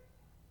how...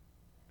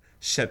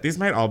 Shit, these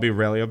might all be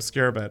really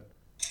obscure, but...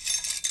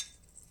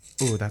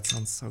 Ooh, that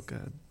sounds so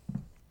good.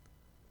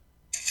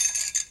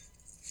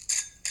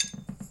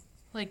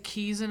 Like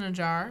keys in a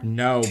jar?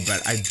 No,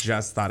 but I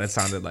just thought it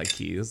sounded like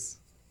keys.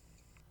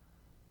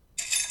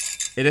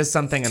 It is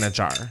something in a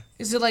jar.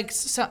 Is it like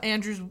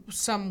Andrew's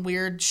some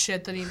weird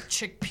shit that he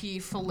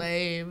chickpea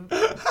filet,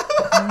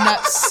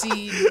 nut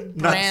seed Nut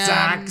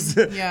brand? sacks?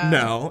 Yeah.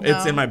 No,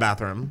 it's in my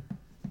bathroom.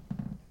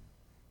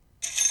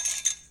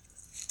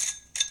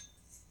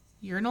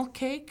 Urinal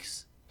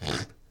cakes?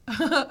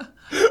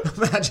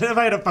 Imagine if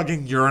I had a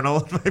fucking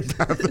urinal in my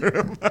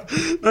bathroom.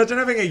 Imagine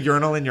having a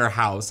urinal in your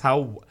house.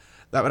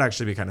 That would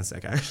actually be kind of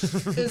sick,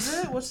 actually.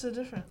 Is it? What's the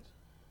difference?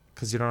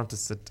 Because you don't have to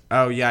sit.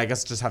 Oh, yeah, I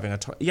guess just having a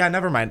toilet. Yeah,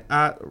 never mind.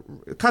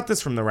 Cut this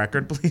from the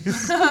record,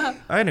 please.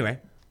 Anyway.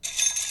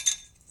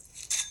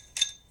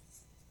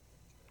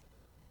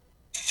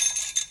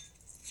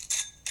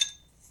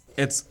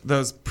 It's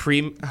those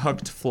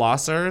pre-hooked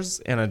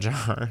flossers in a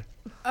jar.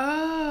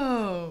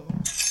 Oh.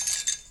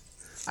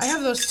 I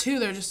have those too.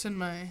 They're just in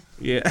my...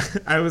 Yeah,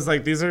 I was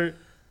like, these are...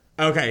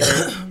 Okay,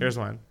 here's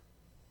one.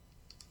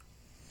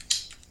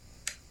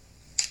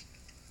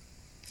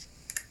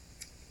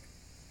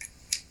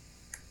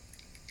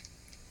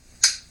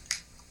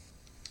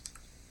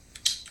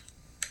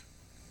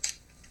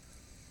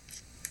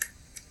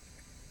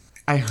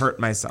 I hurt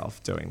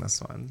myself doing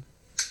this one.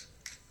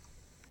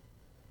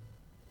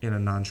 In a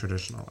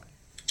non-traditional way.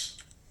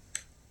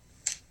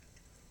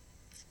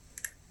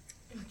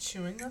 I'm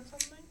chewing on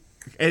something?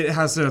 It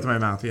has to do with my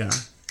mouth, yeah.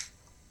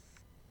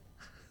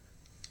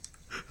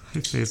 My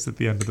face at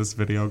the end of this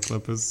video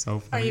clip is so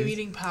Are funny. you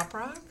eating Pop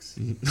Rocks?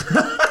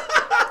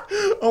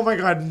 Oh my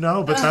god,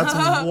 no, but that's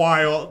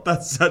wild.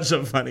 That's such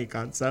a funny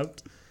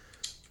concept.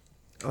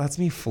 That's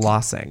me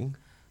flossing.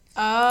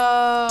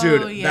 Oh,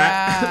 Dude,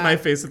 yeah. that my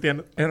face at the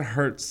end, it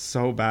hurts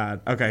so bad.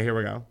 Okay, here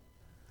we go.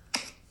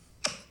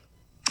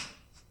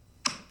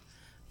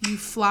 You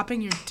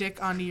flopping your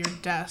dick onto your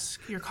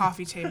desk, your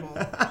coffee table,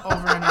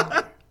 over and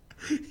over.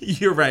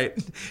 You're right.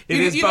 It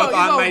is You both go-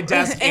 on you go my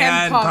desk and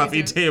and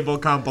coffee coffee table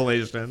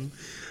compilation.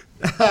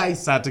 I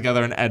sat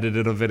together and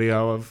edited a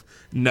video of...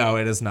 No,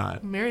 it is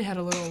not. Mary had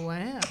a little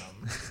lamb.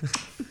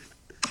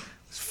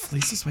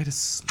 Fleece is white as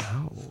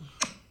snow.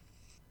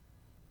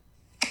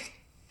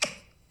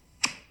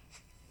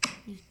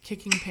 You're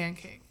kicking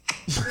pancake.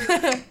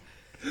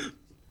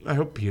 I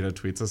hope PETA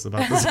tweets us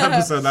about this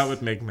episode. That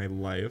would make my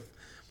life.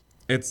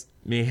 It's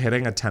me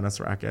hitting a tennis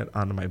racket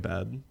onto my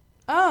bed.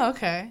 Oh,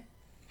 okay.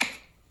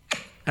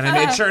 And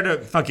I made sure to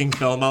fucking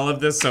film all of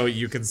this so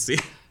you can see.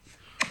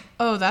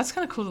 Oh, that's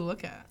kind of cool to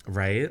look at.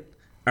 Right?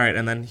 All right,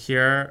 and then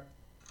here...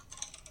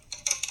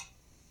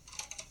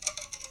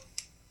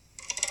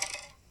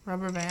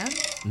 Rubber band?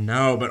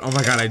 No, but oh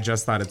my god, I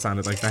just thought it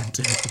sounded like that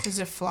too. Is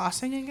it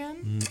flossing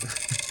again?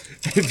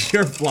 If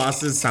your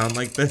flosses sound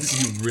like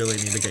this, you really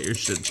need to get your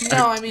shit checked.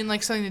 No, I mean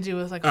like something to do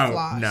with like a Oh,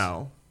 floss.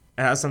 no.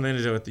 It has something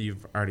to do with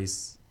you've already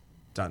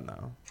done,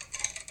 though.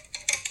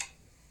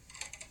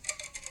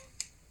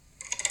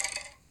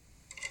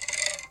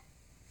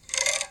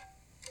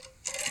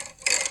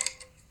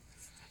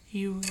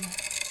 You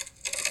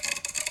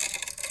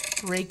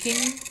raking?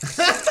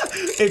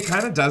 It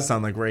kind of does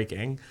sound like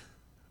raking.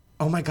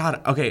 Oh my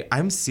God. Okay,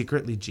 I'm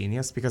secretly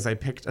genius because I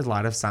picked a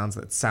lot of sounds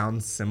that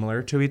sound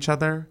similar to each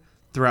other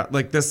throughout.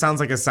 Like, this sounds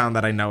like a sound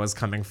that I know is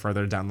coming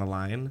further down the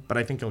line, but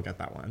I think you'll get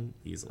that one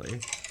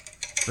easily.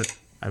 But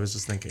I was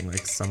just thinking,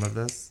 like, some of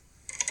this.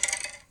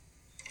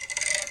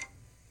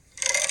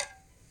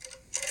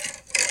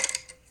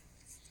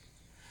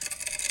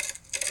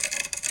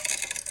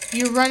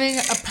 You're running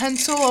a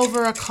pencil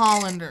over a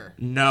colander.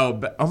 No,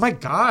 but oh my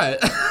God.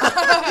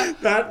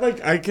 That,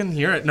 like, I can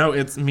hear it. No,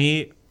 it's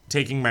me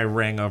taking my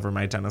ring over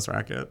my tennis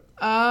racket.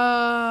 Oh.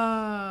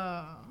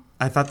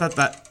 I thought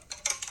that,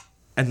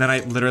 and then I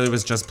literally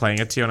was just playing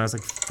it to you and I was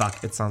like,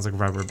 fuck, it sounds like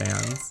rubber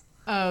bands.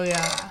 Oh,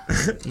 yeah.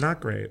 Not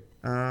great.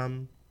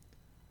 Okay,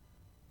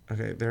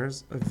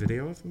 there's a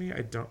video of me.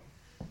 Oh,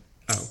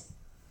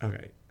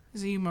 okay.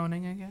 Is it you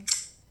moaning again?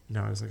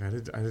 No, I was like, I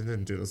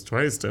didn't do this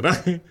twice, did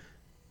I?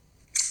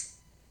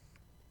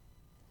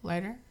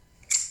 Lighter?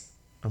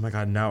 Oh my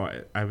God, no.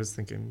 I was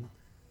thinking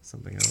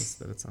something else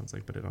that it sounds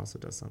like, but it also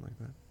does sound like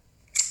that.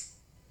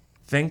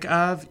 Think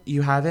of,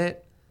 you have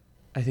it,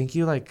 I think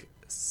you like,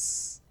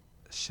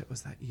 shit,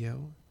 was that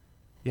you?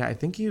 Yeah, I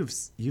think you've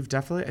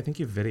definitely, I think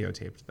you've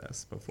videotaped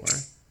this before.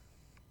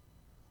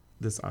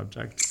 This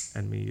object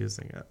and me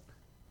using it.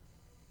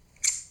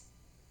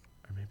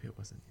 Or maybe it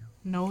wasn't you.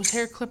 Nose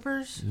hair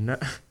clippers? No,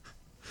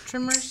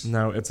 Trimmers?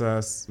 no,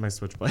 it's my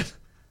switchblade.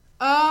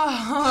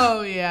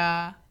 Oh,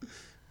 yeah.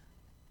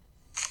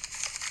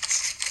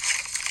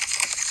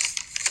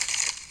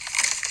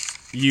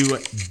 You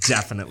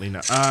definitely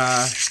know.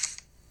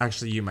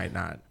 Actually, you might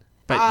not.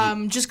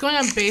 But Just going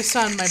on based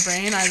on my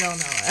brain, I don't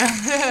know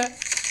it.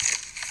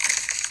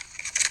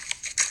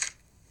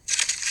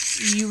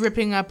 You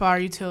ripping up our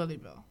utility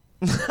bill.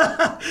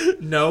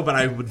 no, but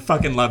I would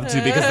fucking love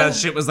to because that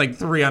shit was like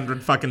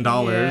 $300 fucking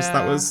dollars. Yeah.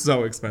 That was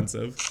so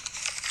expensive.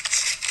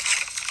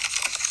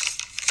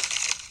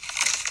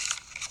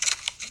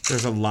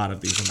 There's a lot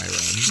of these in my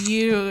room.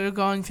 You're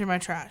going through my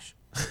trash.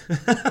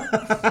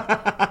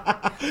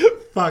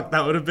 Fuck,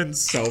 that would have been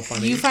so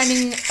funny. You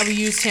finding a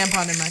used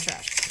tampon in my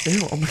trash.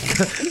 Ew, oh my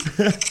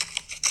God.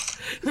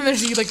 And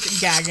there's you like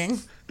gagging.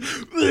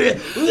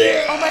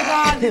 Oh my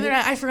God, the other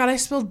night I forgot I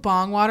spilled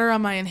bong water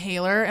on my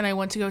inhaler and I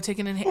went to go take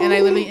an and I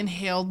literally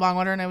inhaled bong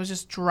water and I was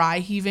just dry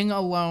heaving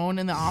alone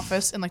in the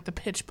office in like the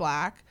pitch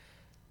black.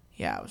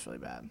 Yeah, it was really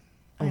bad.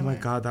 Oh my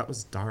God, that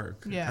was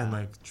dark. Yeah. And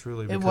like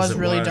truly It because was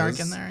really dark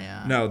in there,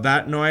 yeah. No,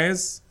 that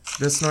noise,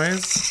 this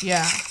noise,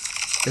 Yeah.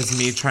 is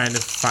me trying to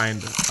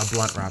find a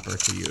blunt wrapper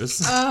to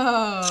use.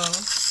 Oh.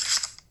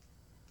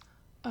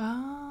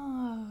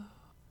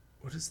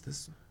 What is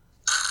this?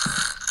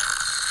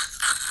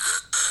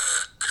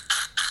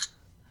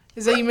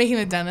 Is that you making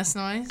a dentist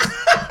noise?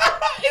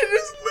 It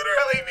is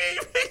literally me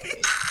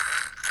making.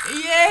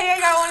 Yay, I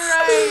got one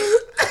right.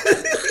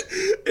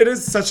 It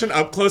is such an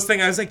up close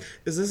thing. I was like,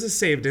 is this a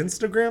saved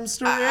Instagram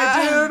story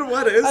I did?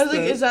 What is I was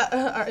like, this? is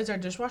that is our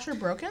dishwasher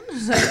broken?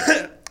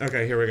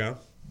 Okay, here we go.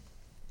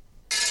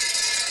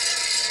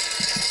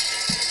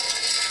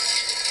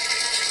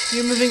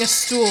 You're moving a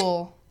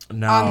stool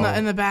No.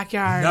 in the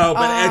backyard. No,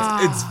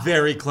 but it's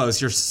very close.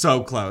 You're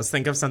so close.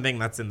 Think of something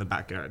that's in the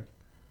backyard.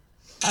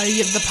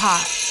 You have the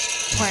pot,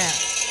 plant,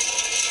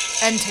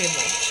 end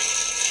table.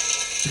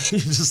 You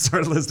just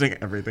start listing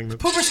everything.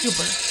 Pooper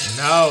scooper.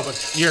 No,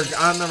 but you're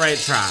on the right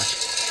track.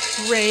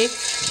 Rake.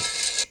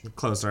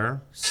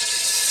 Closer.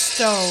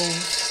 Stove.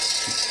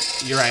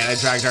 You're right. I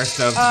dragged our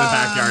stove to the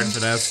backyard for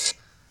this.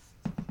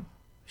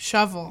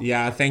 Shovel.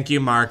 Yeah, thank you,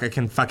 Mark. I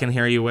can fucking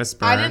hear you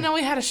whisper. I didn't know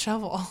we had a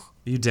shovel.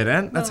 You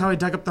didn't? That's how I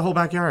dug up the whole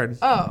backyard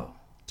Oh.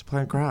 to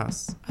plant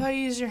grass. I thought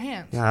you used your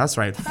hands. Yeah, that's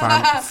right.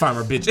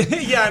 Farmer bitch.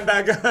 Yeah, I'm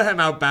back. I'm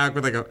out back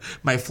with like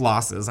my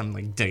flosses. I'm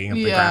like digging up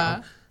the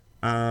Yeah.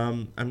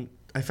 ground.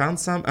 I found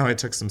some. Oh, I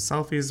took some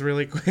selfies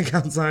really quick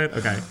outside.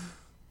 Okay.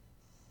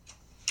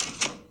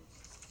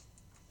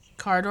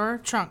 Car door?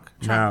 Trunk.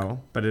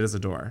 No, but it is a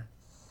door.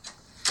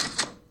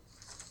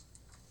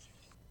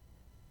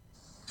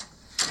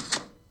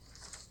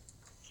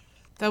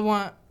 The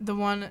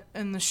one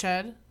in the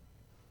shed?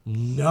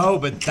 No,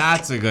 but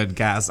that's a good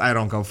guess. I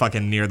don't go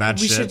fucking near that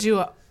We shit. should do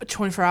a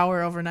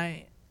 24-hour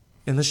overnight.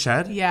 In the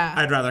shed? Yeah.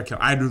 I'd rather kill.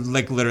 I'd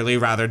like literally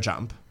rather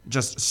jump.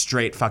 Just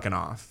straight fucking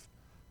off.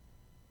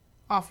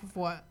 Off of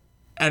what?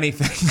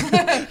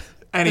 Anything.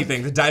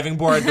 Anything. The diving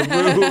board, the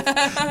roof,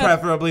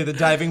 preferably the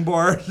diving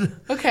board.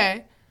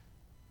 Okay.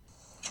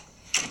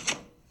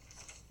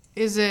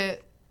 Is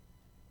it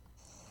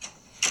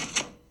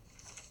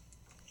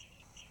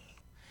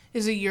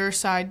your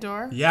side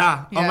door?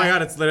 Yeah. Oh my Yeah.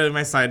 God, it's literally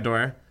my side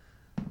door.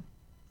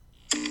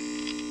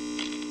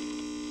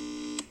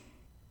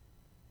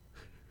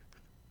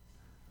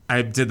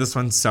 I did this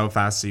one so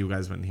fast so you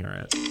guys wouldn't hear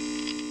it.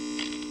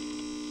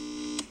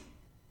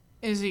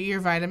 Is it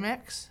your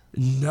Vitamix?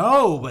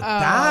 No, but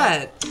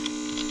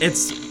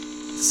it's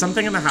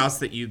something in the house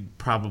that you'd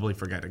probably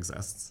forget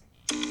exists.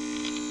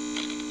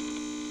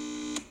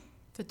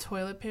 The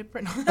toilet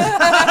paper? No.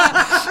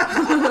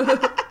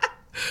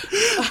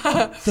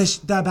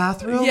 The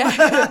bathroom?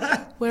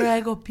 Yeah. Where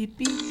I go pee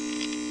pee.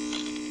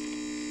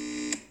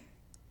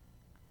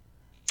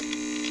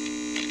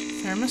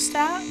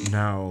 Thermostat?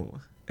 No.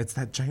 It's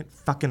that giant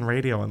fucking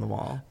radio on the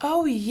wall.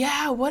 Oh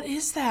yeah, what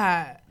is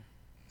that?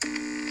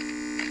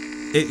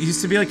 It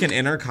used to be like an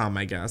intercom,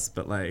 I guess,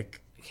 but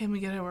like... Can we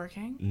get it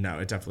working? No,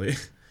 it definitely...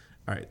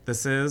 All right,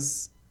 this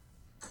is...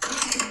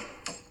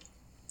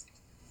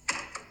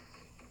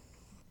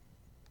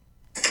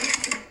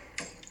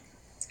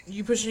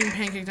 You pushing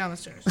pancake down the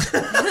stairs.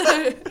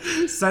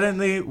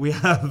 Suddenly, we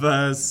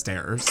have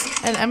stairs.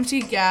 An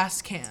empty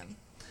gas can.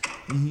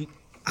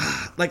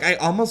 Like, I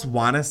almost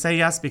want to say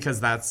yes because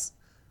that's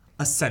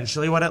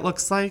essentially what it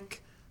looks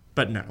like,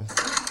 but no.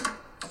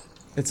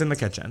 It's in the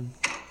kitchen.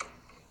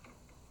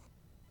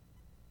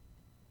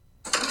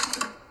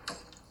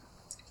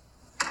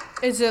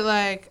 Is it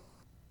like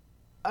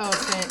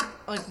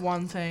like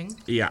one thing?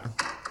 Yeah.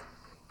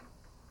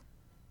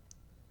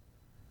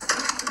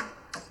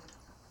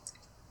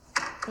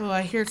 Oh,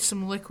 I hear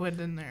some liquid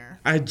in there.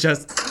 I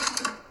just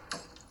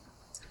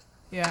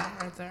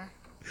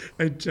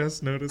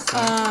noticed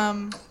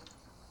that.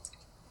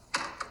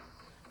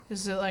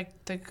 Is it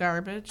like the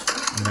garbage?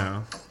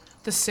 No.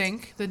 The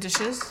sink? The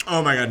dishes?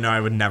 Oh my god, no,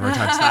 I would never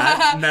touch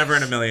that. Never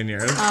in a million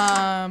years.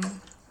 A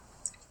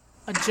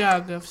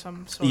jug of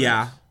some sort.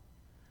 Yeah.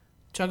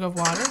 Jug of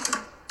water?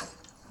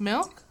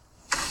 Milk?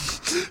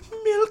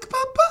 Milk,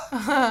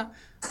 Papa?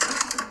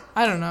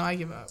 I don't know. I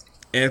give up.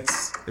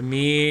 It's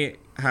me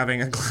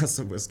having a glass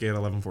of whiskey at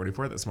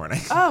 11:44 this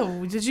morning.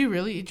 Oh, did you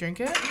really drink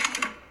it?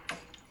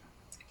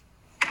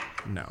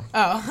 No.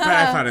 Oh. But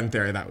I thought in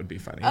theory that would be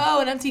funny. Oh,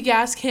 an empty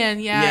gas can.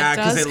 Yeah, Yeah,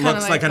 because does it kinda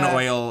looks like an that.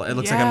 oil. It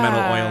looks like a metal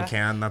oil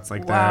can. That's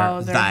like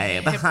Wow, their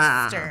they're vibe.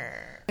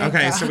 hipster.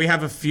 Okay, so we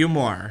have a few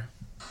more.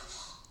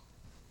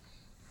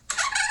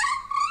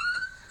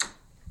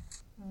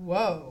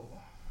 Whoa.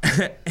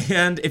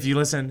 And if you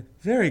listen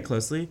very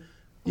closely,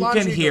 you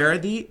Laundry can hear door.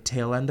 the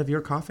tail end of your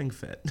coughing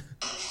fit.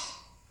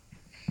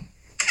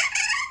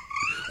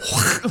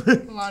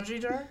 Laundry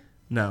jar?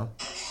 No.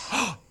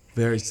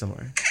 Very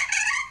similar.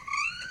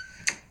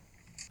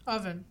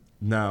 Oven.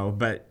 No,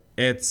 but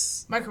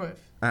it's... Microwave.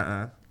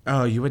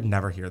 Oh, you would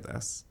never hear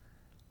this.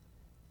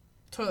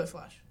 Toilet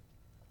flush.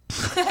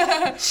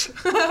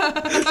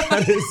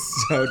 That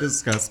is so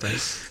disgusting.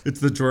 It's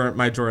the drawer,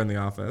 my drawer in the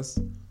office.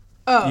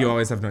 Oh. You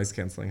always have noise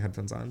canceling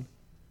headphones on.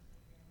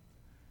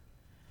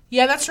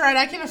 Yeah, that's right.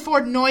 I can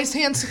afford noise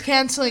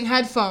canceling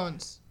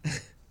headphones.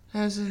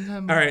 All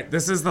right,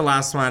 this is the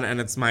last one, and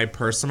it's my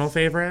personal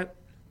favorite.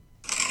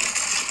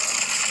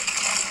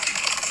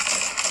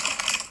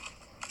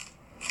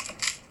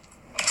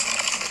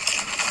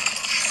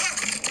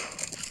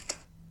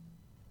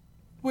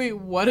 Wait,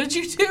 what did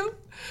you do?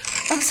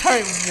 I'm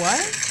sorry,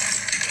 what?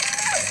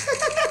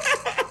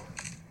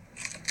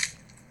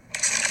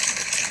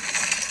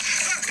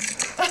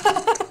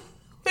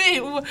 Wait,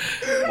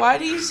 why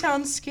do you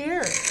sound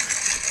scared?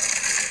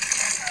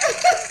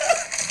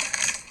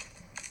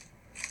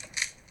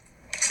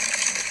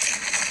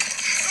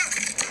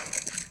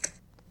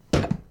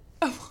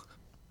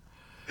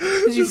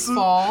 Did you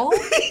fall?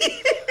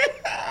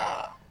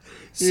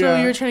 So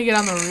Yeah. you're trying to get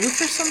on the roof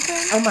or something?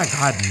 Oh my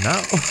god,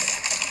 no.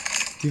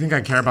 Do you think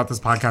I care about this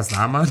podcast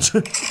that much?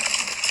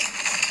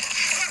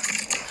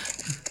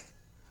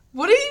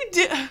 What do you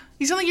do?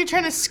 You sound like you're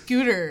trying to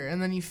scooter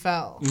and then you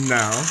fell.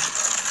 No.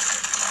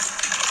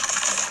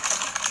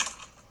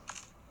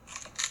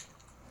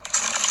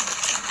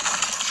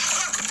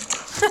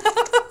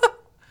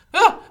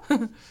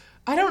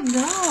 I don't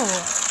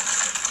know.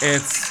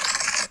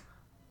 It's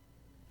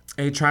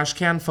a trash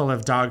can full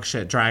of dog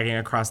shit dragging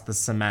across the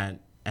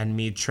cement and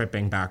me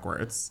tripping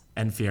backwards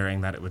and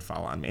fearing that it would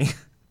fall on me.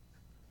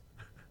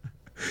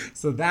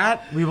 So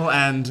that we will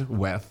end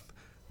with.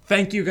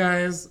 Thank you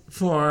guys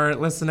for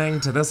listening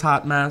to this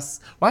hot mess.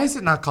 Why is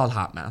it not called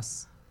Hot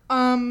Mess?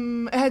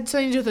 It had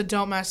something to do with the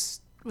Don't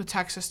Mess with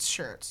Texas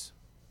shirts.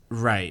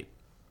 Right.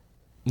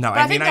 No, But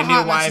I I mean, think I the knew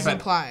hot why, mess is but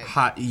implied.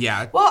 hot,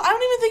 yeah. Well, I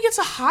don't even think it's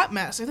a hot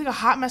mess. I think a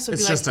hot mess would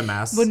It's be just like, a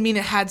mess. would mean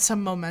it had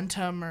some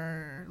momentum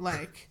or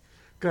like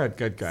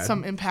Good.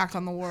 some impact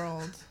on the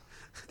world,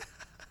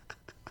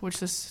 which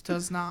this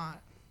does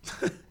not.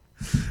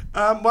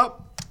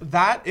 Well,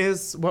 that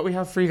is what we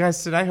have for you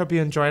guys today. Hope you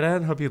enjoyed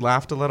it. Hope you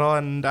laughed a little.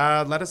 And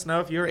let us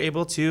know if you're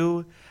able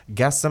to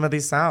guess some of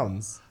these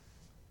sounds.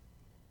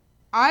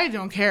 I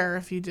don't care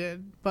if you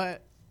did,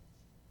 but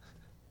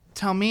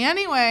tell me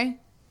anyway.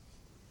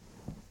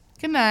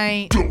 Good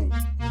night. Don't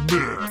mess.